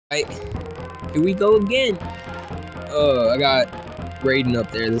Right, here we go again. I got Raiden up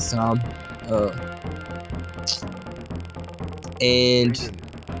there this time. And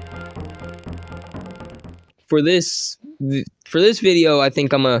for this video, I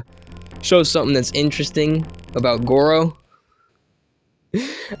think I'm gonna show something that's interesting about Goro.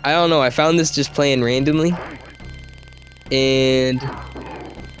 I don't know. I found this just playing randomly, and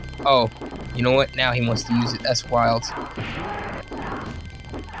oh, you know what? Now he wants to use it. That's wild.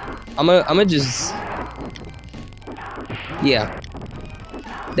 I'm gonna just, yeah,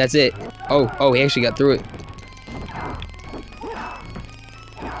 that's it. Oh, he actually got through it.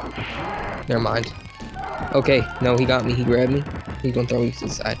 Never mind. Okay, no, he got me. He grabbed me. He's gonna throw me to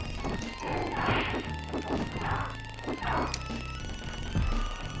the side.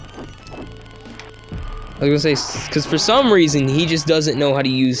 I was gonna say, because for some reason he just doesn't know how to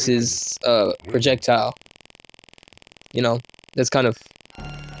use his projectile. You know, that's kind of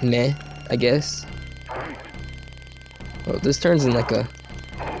meh, I guess. Oh, this turns in like a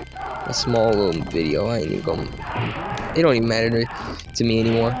small little video. I ain't even going. It don't even matter to me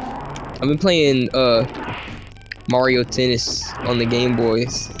anymore. I've been playing Mario Tennis on the Game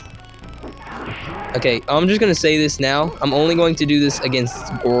Boys. Okay, I'm just gonna say this now. I'm only going to do this against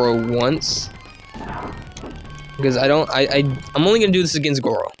Goro once, because I'm only gonna do this against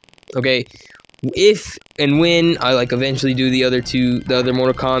Goro. Okay, if and when I like eventually do the other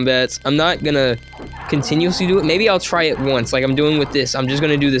Mortal Kombats, I'm not gonna continuously do it. Maybe I'll try it once, like I'm doing with this. I'm just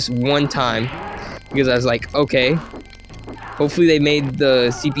gonna do this one time because I was like, okay, hopefully they made the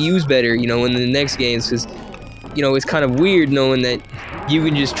CPUs better, you know, in the next games, because you know it's kind of weird knowing that you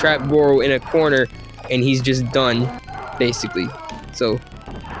can just trap Goro in a corner and he's just done, basically. So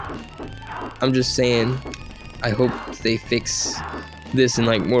I'm just saying, I hope they fix this in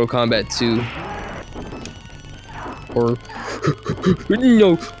like Mortal Kombat 2. Or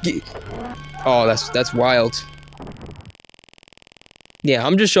no. Oh, that's wild. Yeah,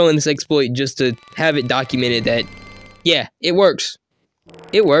 I'm just showing this exploit just to have it documented that, yeah, it works.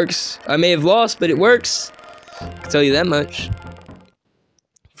 It works. I may have lost, but it works. I can tell you that much.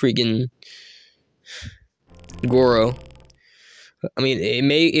 Freaking Goro. I mean,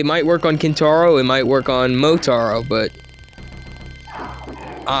 it might work on Kintaro, it might work on Motaro, but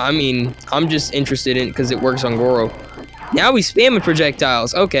I mean, I'm just interested in it because it works on Goro. Now he's spamming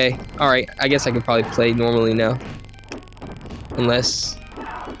projectiles. Okay, all right. I guess I could probably play normally now, unless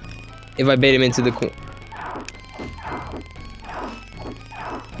if I bait him into the corner.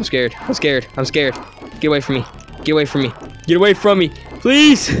 I'm scared. I'm scared. I'm scared. Get away from me. Get away from me. Get away from me,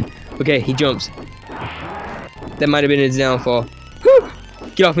 please. Okay, he jumps. That might have been his downfall. Woo!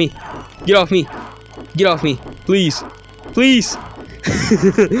 Get off me. Get off me. Get off me. Please. Please.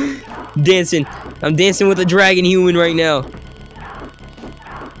 Dancing. I'm dancing with a dragon human right now.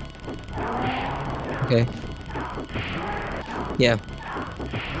 Okay. Yeah.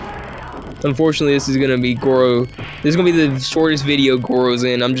 Unfortunately, this is gonna be Goro. This is gonna be the shortest video Goro's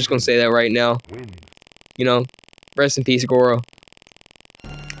in. I'm just gonna say that right now. You know, rest in peace, Goro.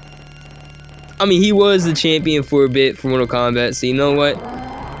 I mean, he was the champion for a bit for Mortal Kombat, so you know what?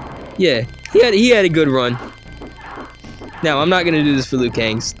 Yeah, he had a good run. Now, I'm not gonna do this for Liu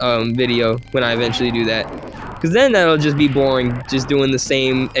Kang's video when I eventually do that, because then that'll just be boring, just doing the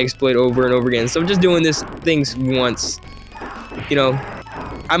same exploit over and over again. So I'm just doing this things once. You know,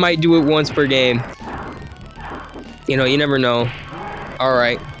 I might do it once per game. You know, you never know. All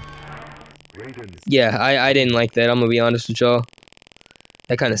right. Yeah, I didn't like that. I'm gonna be honest with y'all.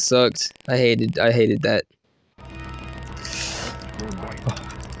 That kind of sucked. I hated that.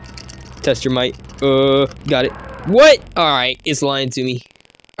 Test your might. Got it. What? Alright, it's lying to me.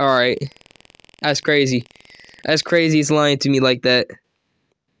 Alright. That's crazy. That's crazy, it's lying to me like that.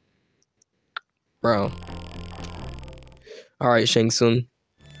 Bro. Alright, Shang Tsung.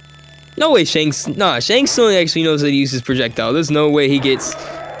 No way Shang Tsung actually knows how to use his projectile. There's no way he gets...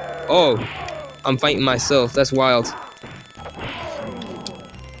 Oh. I'm fighting myself. That's wild.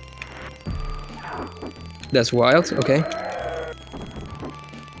 That's wild. Okay.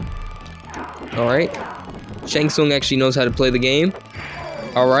 Alright. Shang Tsung actually knows how to play the game.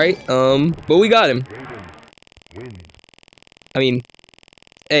 Alright, but we got him. I mean,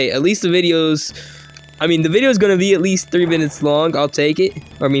 hey, at least the video's... I mean, the video's gonna be at least 3 minutes long. I'll take it.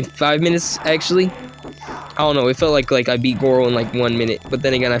 Or, I mean, 5 minutes, actually. I don't know, it felt like I beat Goro in like 1 minute. But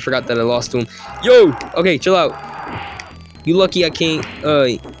then again, I forgot that I lost to him. Yo! Okay, chill out. You lucky I can't,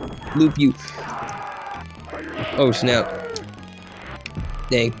 loop you. Oh, snap.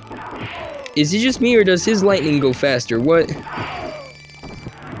 Dang. Is it just me, or does his lightning go faster? What?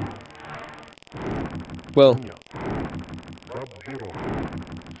 Well,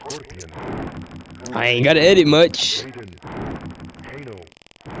 I ain't gotta edit much. Raiden, Kano,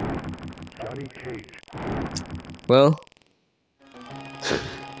 Johnny Cage. Well.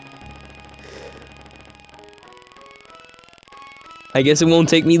 I guess it won't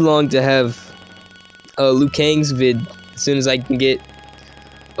take me long to have Liu Kang's vid as soon as I can get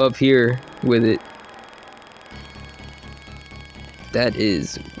up here with it. That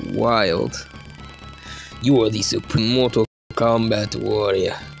is wild. You are the supreme Mortal Kombat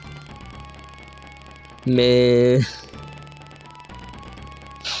warrior. Man.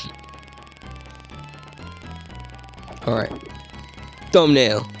 Alright.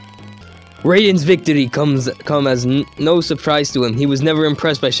 Thumbnail. Raiden's victory come as no surprise to him. He was never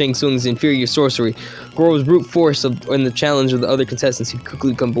impressed by Shang Tsung's inferior sorcery. Goro's brute force and the challenge of the other contestants, he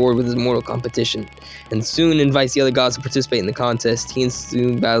quickly come board with his mortal competition, and soon invites the other gods to participate in the contest. He and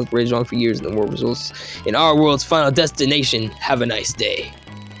Tsung battles raged on for years, and the war results in our world's final destination. Have a nice day.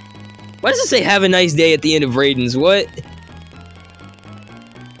 Why does it say "Have a nice day" at the end of Raiden's? What?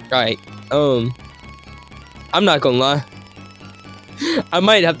 Alright, I'm not gonna lie. I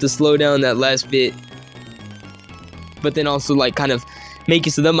might have to slow down that last bit, but then also like kind of make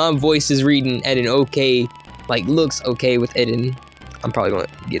it so that my voice is reading at an okay, like looks okay with editing. I'm probably gonna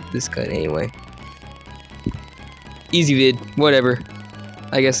get this cut anyway. Easy vid, whatever.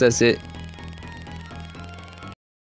 I guess that's it.